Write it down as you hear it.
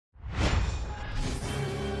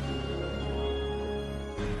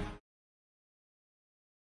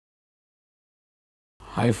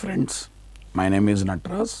Hi friends, my name is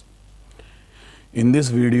Nataraj. In this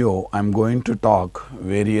video, I am going to talk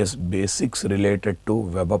various basics related to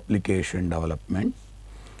web application development,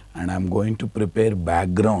 and I am going to prepare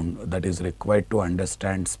background that is required to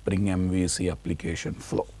understand Spring MVC application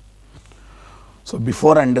flow. So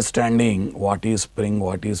before understanding what is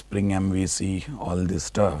Spring MVC, all this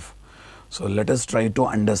stuff, so let us try to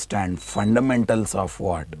understand fundamentals of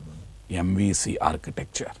what MVC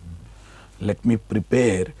architecture. Let me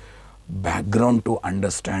prepare background to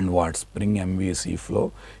understand what Spring MVC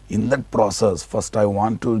flow. In that process, first I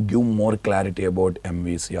want to give more clarity about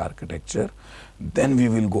MVC architecture. Then we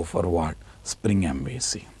will go for what? Spring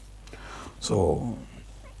MVC. So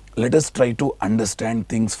let us try to understand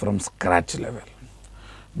things from scratch level.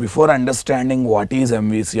 Before understanding what is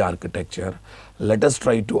MVC architecture, let us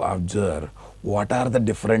try to observe what are the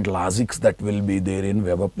different logics that will be there in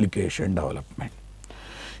web application development.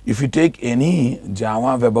 If you take any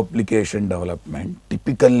Java web application development,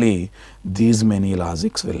 typically these many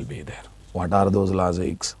logics will be there. What are those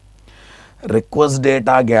logics? Request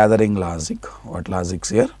data gathering logic. What logics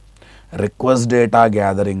here? Request data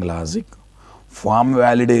gathering logic, form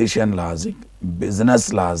validation logic,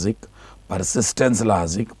 business logic, persistence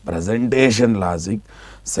logic, presentation logic,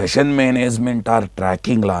 session management or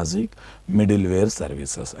tracking logic, middleware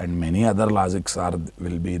services, and many other logics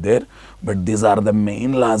will be there, but these are the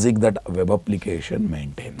main logic that web application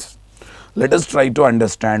maintains. Let us try to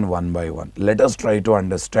understand one by one.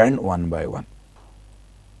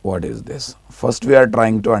 What is this? First we are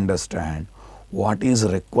trying to understand what is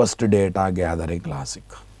request data gathering logic.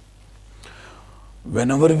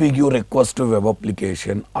 Whenever we give request to web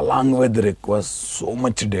application, along with the request, so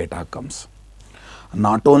much data comes.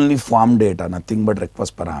 Not only form data, nothing but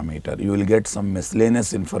request parameter. You will get some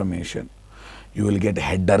miscellaneous information. You will get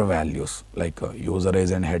header values like user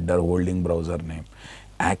agent header holding browser name,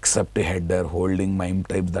 accept header holding MIME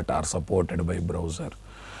types that are supported by browser.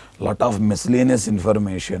 Lot of miscellaneous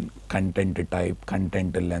information, content type,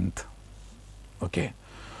 content length, okay.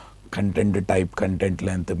 Content type, content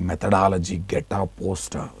length, methodology, getter,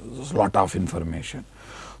 poster, lot of information.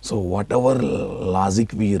 So whatever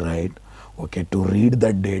logic we write, okay, to read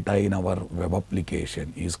that data in our web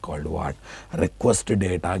application is called what? Request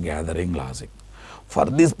data gathering logic. For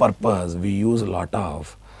this purpose, we use a lot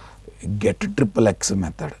of get_x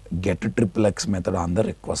method on the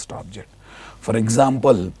request object. For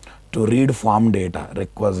example, to read form data,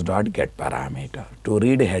 request.get parameter. To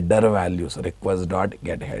read header values,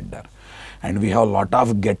 request.get header. And we have a lot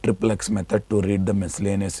of get_x method to read the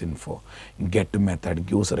miscellaneous info. Get method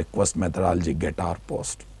gives request methodology, get or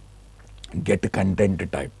post. Get content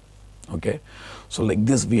type. Okay. So like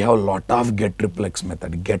this, we have a lot of get_x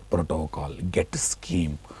method, get protocol, get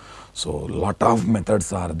scheme. So lot of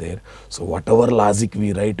methods are there. So whatever logic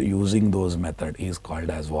we write using those method is called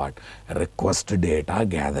as what? Request data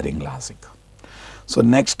gathering logic. So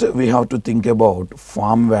next we have to think about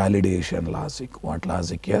form validation logic. What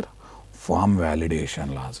logic here? Form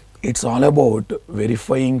validation logic. It's all about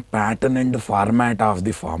verifying pattern and format of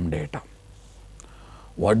the form data.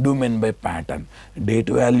 What do you mean by pattern? Date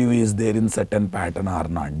value is there in certain pattern or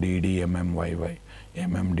not? DD, MMYY,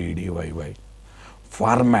 MMDDYY.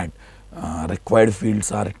 Format, required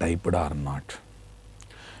fields are typed or not.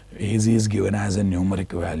 Age is given as a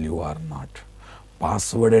numeric value or not.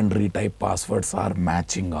 Password and retype passwords are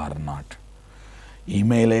matching or not.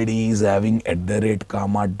 Email ID is having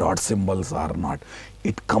 @ dot symbols or not.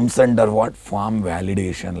 It comes under what? Form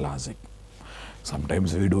validation logic.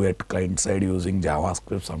 Sometimes we do at client side using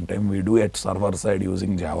JavaScript, sometimes we do at server side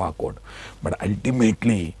using Java code. But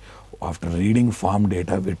ultimately, after reading form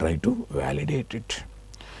data, we try to validate it.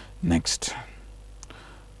 Next,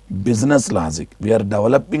 business logic. We are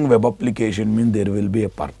developing web application, means there will be a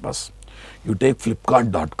purpose. You take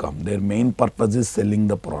Flipkart.com, their main purpose is selling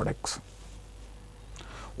the products.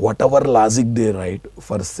 Whatever logic they write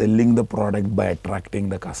for selling the product by attracting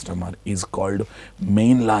the customer is called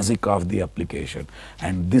main logic of the application.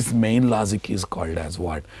 And this main logic is called as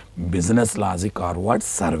what? Business logic or what?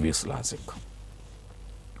 Service logic.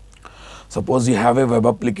 Suppose you have a web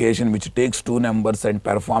application which takes two numbers and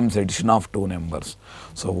performs addition of two numbers.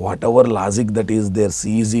 So whatever logic that is there,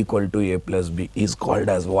 C is equal to A plus B is called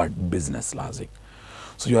as what? Business logic.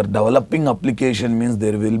 So you are developing application means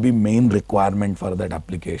there will be main requirement for that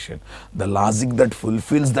application. The logic that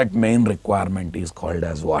fulfills that main requirement is called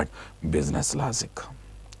as what? Business logic.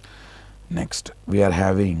 Next, we are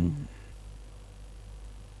having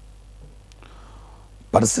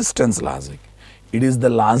persistence logic. It is the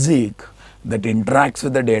logic that interacts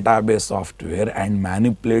with the database software and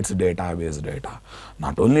manipulates database data.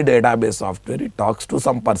 Not only database software, it talks to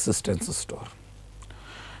some persistence store.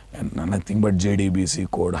 And nothing but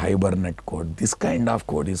JDBC code, Hibernate code, this kind of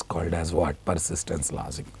code is called as what? Persistence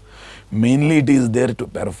logic. Mainly it is there to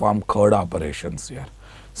perform CRUD operations here.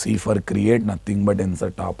 C for create, nothing but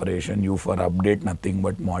insert operation. U for update, nothing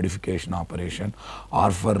but modification operation.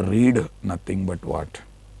 R for read, nothing but what?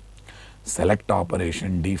 Select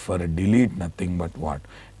operation. D for delete, nothing but what?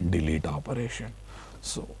 Delete operation.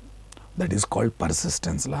 So that is called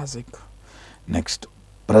persistence logic. Next,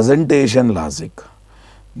 presentation logic.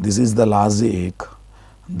 This is the logic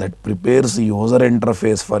that prepares user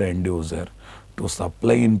interface for end user to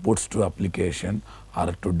supply inputs to application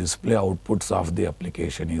or to display outputs of the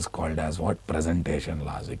application is called as what? Presentation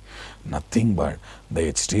logic. Nothing but the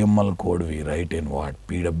HTML code we write in what?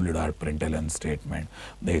 pw.println statement.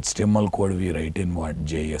 The HTML code we write in what?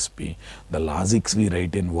 JSP. The logics we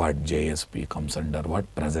write in what? JSP comes under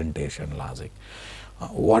what? Presentation logic.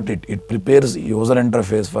 What it prepares user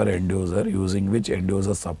interface for end user, using which end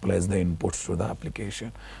user supplies the inputs to the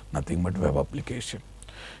application. Nothing but web application.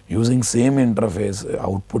 Using same interface,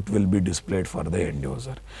 output will be displayed for the end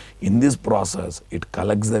user. In this process, it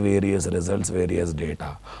collects the various results, various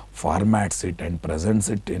data, formats it and presents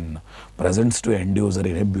to end user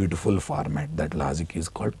in a beautiful format. That logic is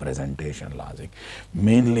called presentation logic.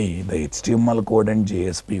 Mainly the HTML code and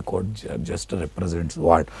JSP code just represents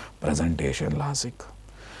what? Presentation logic.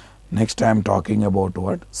 Next I am talking about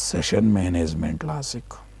what? Session management logic.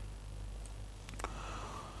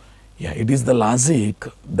 Yeah, it is the logic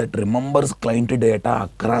that remembers client data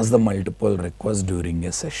across the multiple requests during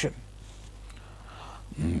a session.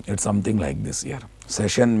 It's something like this here.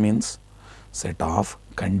 Session means set of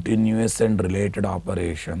continuous and related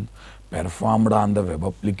operations performed on the web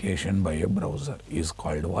application by a browser is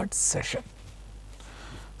called what? Session.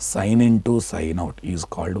 Sign in to sign out is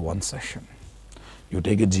called one session. You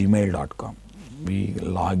take a gmail.com, we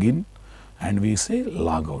log in and we say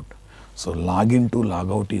log out. So login to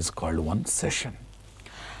log out is called one session.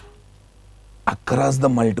 Across the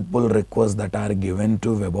multiple requests that are given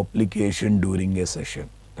to web application during a session,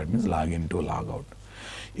 that means login to log out.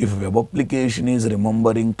 If web application is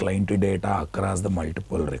remembering client data across the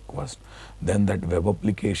multiple requests, then that web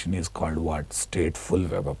application is called what? Stateful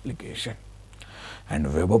web application.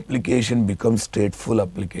 And web application becomes stateful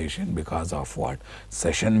application because of what?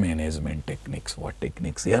 Session management techniques. What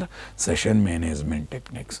techniques here? Session management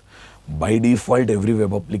techniques. By default, every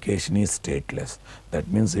web application is stateless. That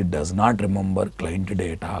means it does not remember client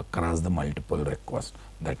data across the multiple requests.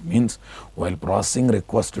 That means while processing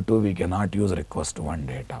request 2, we cannot use request 1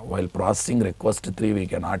 data. While processing request 3, we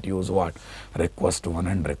cannot use what? Request 1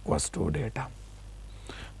 and request 2 data.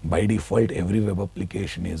 By default, every web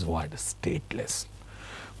application is what? Stateless.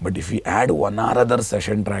 But if we add one or other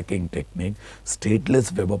session tracking technique,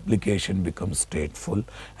 stateless web application becomes stateful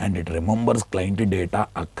and it remembers client data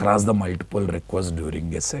across the multiple requests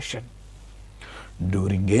during a session.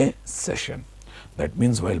 During a session. That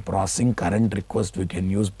means while processing current request, we can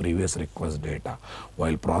use previous request data.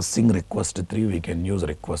 While processing request 3, we can use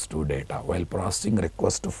request 2 data. While processing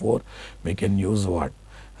request 4, we can use what?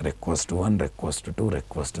 Request 1, request 2,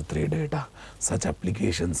 request 3 data. Such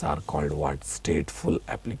applications are called what? Stateful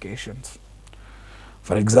applications.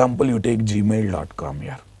 For example, you take gmail.com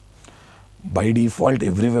here. By default,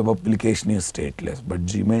 every web application is stateless, but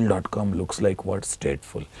gmail.com looks like what?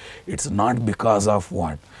 Stateful. It's not because of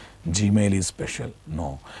what? Gmail is special.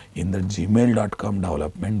 No. In the gmail.com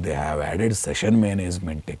development, they have added session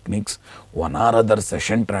management techniques, one or other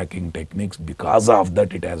session tracking techniques. Because of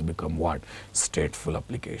that, it has become what? Stateful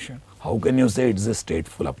application. How can you say it's a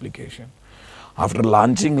stateful application? After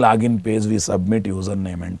launching login page, we submit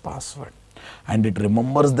username and password. And it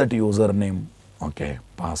remembers that username, okay,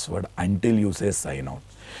 password until you say sign out.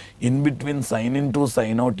 In between sign in to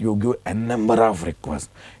sign out, you give n number of requests.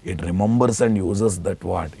 It remembers and uses that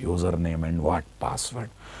what? Username and what? Password.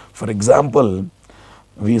 For example,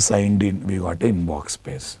 we signed in, we got an inbox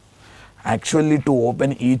page. Actually, to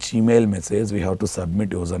open each email message, we have to submit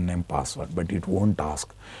username, password, but it won't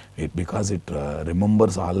ask it because it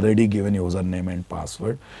remembers already given username and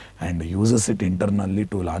password and uses it internally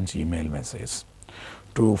to launch email message.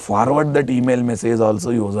 To forward that email message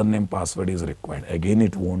also username password is required. Again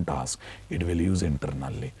it won't ask, it will use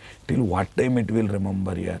internally. Till what time it will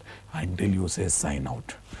remember here? Until you say sign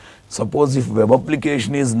out. Suppose if web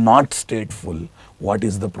application is not stateful, what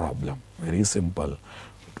is the problem? Very simple.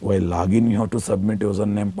 While login, you have to submit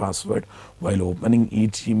username password. While opening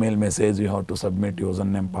each email message, you have to submit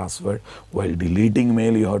username password. While deleting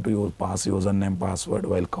mail, you have to pass username password.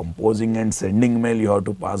 While composing and sending mail, you have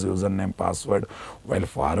to pass username password. While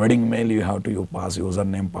forwarding mail, you have to pass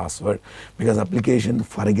username password, because application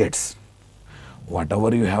forgets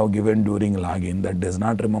whatever you have given during login, that does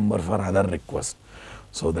not remember for other requests.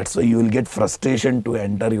 So that's why you will get frustration to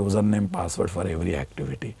enter username password for every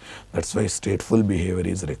activity. That's why stateful behavior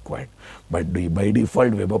is required. But by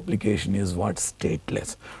default, web application is what?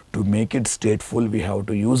 Stateless. To make it stateful, we have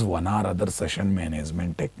to use one or other session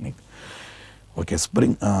management technique. Okay,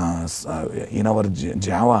 in our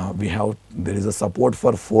Java, there is a support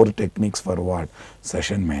for 4 techniques for what?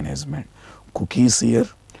 Session management. Cookies here,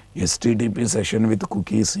 HTTP session with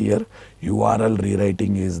cookies here, URL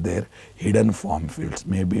rewriting is there, hidden form fields.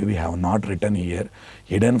 Maybe we have not written here.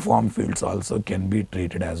 Hidden form fields also can be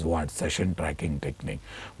treated as what? Session tracking technique.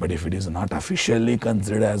 But if it is not officially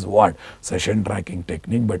considered as what? Session tracking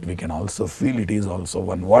technique, but we can also feel it is also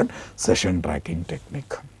one what? Session tracking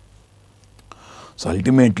technique. So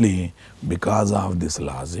ultimately, because of this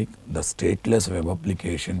logic, the stateless web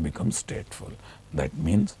application becomes stateful. That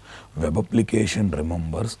means web application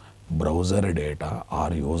remembers browser data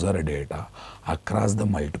or user data across the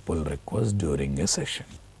multiple requests during a session.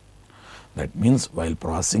 That means while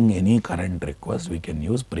processing any current request, we can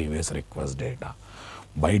use previous request data.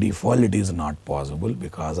 By default, it is not possible.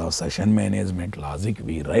 Because of session management logic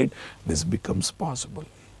we write, this becomes possible.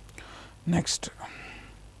 Next.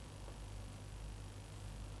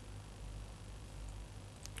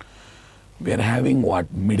 We are having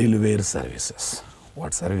what? Middleware services.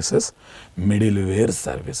 What services? Middleware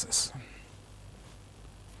services.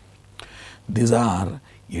 These are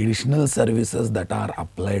additional services that are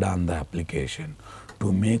applied on the application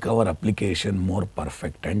to make our application more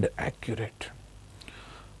perfect and accurate.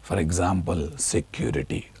 For example,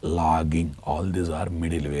 security, logging, all these are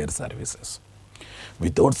middleware services.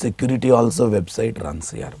 Without security also website runs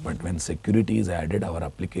here, but when security is added, our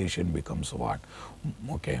application becomes what?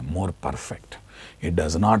 Okay, more perfect. It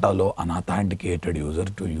does not allow unauthenticated user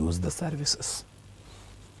to use the services.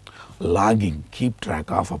 Logging, keep track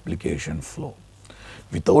of application flow.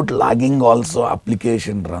 Without logging also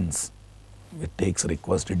application runs. It takes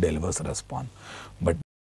request, it delivers response. But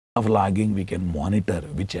of logging, we can monitor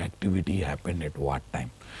which activity happened at what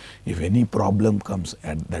time. If any problem comes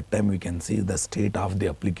at that time, we can see the state of the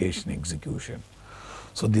application execution.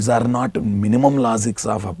 So these are not minimum logics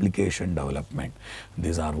of application development.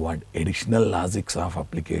 These are what? Additional logics of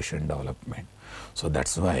application development. So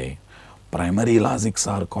that's why primary logics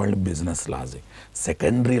are called business logic.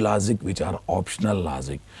 Secondary logic, which are optional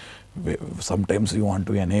logic. Sometimes we want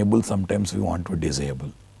to enable, sometimes we want to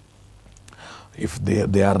disable. If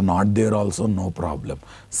they are not there also, no problem.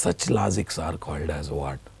 Such logics are called as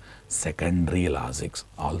what? Secondary logics,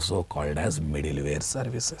 also called as middleware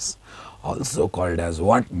services. Also called as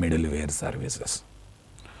what? Middleware services.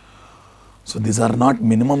 So these are not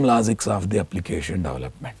minimum logics of the application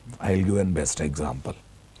development. I will give a best example.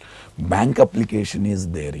 Bank application is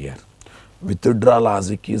there here. Withdraw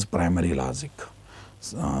logic is primary logic.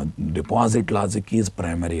 Deposit logic is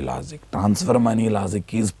primary logic. Transfer money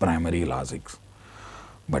logic is primary logics.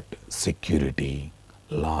 But security,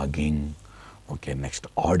 logging, okay, next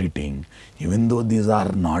auditing, even though these are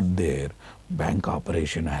not there, bank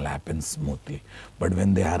operation will happen smoothly. But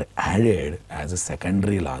when they are added as a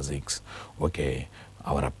secondary logics, okay,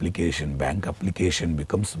 our application, bank application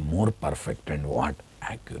becomes more perfect and what?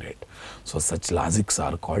 Accurate. So such logics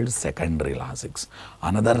are called secondary logics.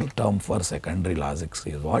 Another term for secondary logics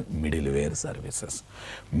is what? Middleware services.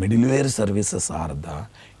 Middleware services are the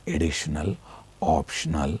additional,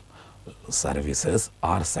 optional services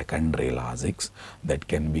or secondary logics that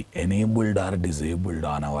can be enabled or disabled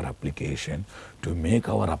on our application to make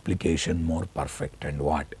our application more perfect and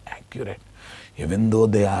what? Accurate. Even though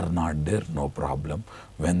they are not there, no problem.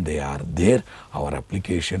 When they are there, our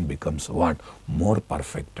application becomes what? More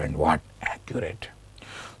perfect and what? Accurate.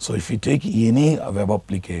 So if you take any web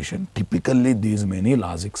application, typically these many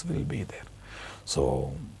logics will be there.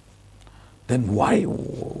 So then why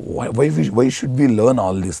should we learn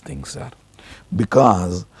all these things, sir?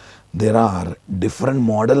 Because there are different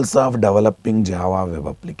models of developing Java web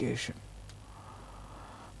application.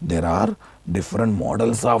 There are different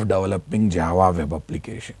models of developing Java web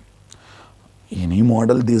application. Any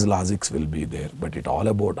model, these logics will be there, but it's all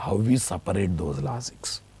about how we separate those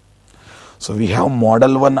logics. So we have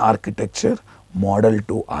model 1 architecture, model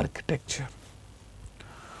 2 architecture.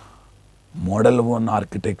 Model 1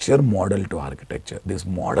 architecture, model 2 architecture. This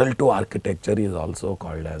model 2 architecture is also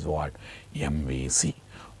called as what? MVC.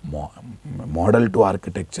 Model 2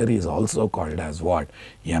 architecture is also called as what?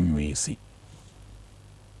 MVC.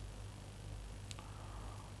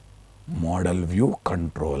 Model View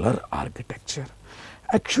Controller Architecture.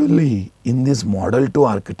 Actually, in this Model 2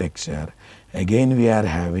 architecture, again we are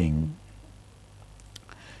having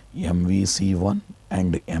MVC1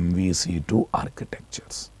 and MVC2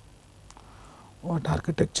 architectures. What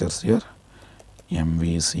architectures here?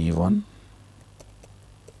 MVC1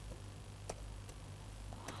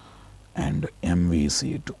 and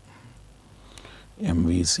MVC2.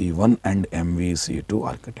 MVC1 and MVC2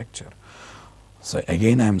 architecture. So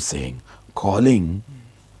again I am saying, calling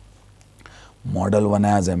Model 1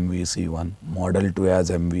 as MVC1, Model 2 as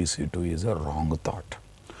MVC2 is a wrong thought.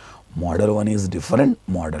 Model 1 is different,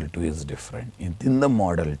 Model 2 is different. In the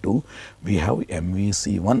Model 2, we have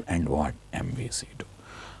MVC1 and what? MVC2.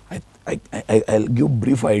 I'll give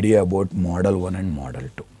brief idea about Model 1 and Model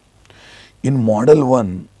 2. In Model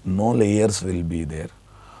 1, no layers will be there.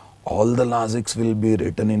 All the logics will be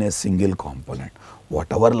written in a single component.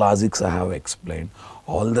 Whatever logics I have explained,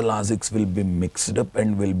 all the logics will be mixed up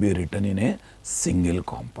and will be written in a single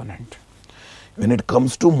component. When it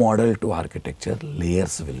comes to Model 2 architecture,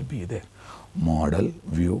 layers will be there. Model,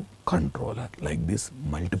 view, controller, like this,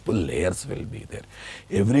 multiple layers will be there.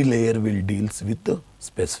 Every layer will deals with the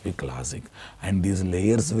specific logic, and these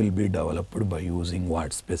layers will be developed by using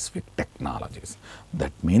what? Specific technologies.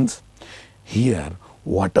 That means here,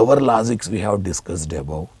 whatever logics we have discussed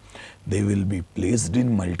above, they will be placed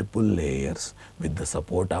in multiple layers with the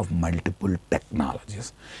support of multiple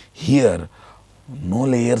technologies. Here, no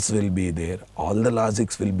layers will be there. All the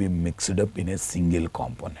logics will be mixed up in a single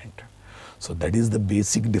component. So that is the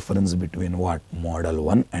basic difference between what? Model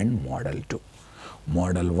 1 and Model 2.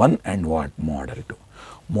 Model 1 and what? Model 2.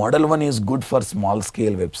 Model 1 is good for small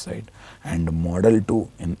scale website, and Model 2,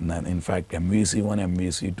 in fact MVC1,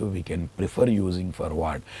 MVC2 we can prefer using for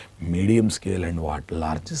what? Medium scale and what?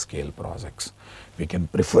 Large scale projects. We can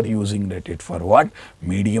prefer using it for what?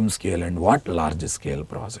 Medium scale and what? Large scale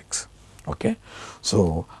projects. Okay.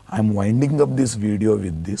 So I am winding up this video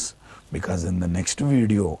with this, because in the next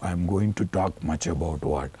video I am going to talk much about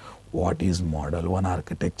what is Model 1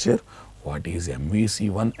 architecture, what is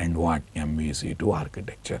MVC1 and what? MVC2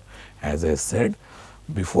 architecture. As I said,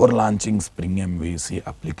 before launching Spring MVC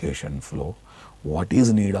application flow, what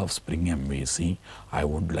is need of Spring MVC? I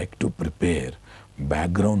would like to prepare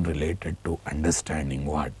background related to understanding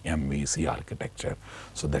what? MVC architecture.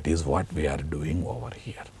 So that is what we are doing over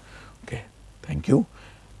here. Okay, thank you.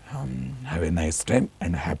 Have a nice time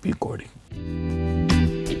and happy coding.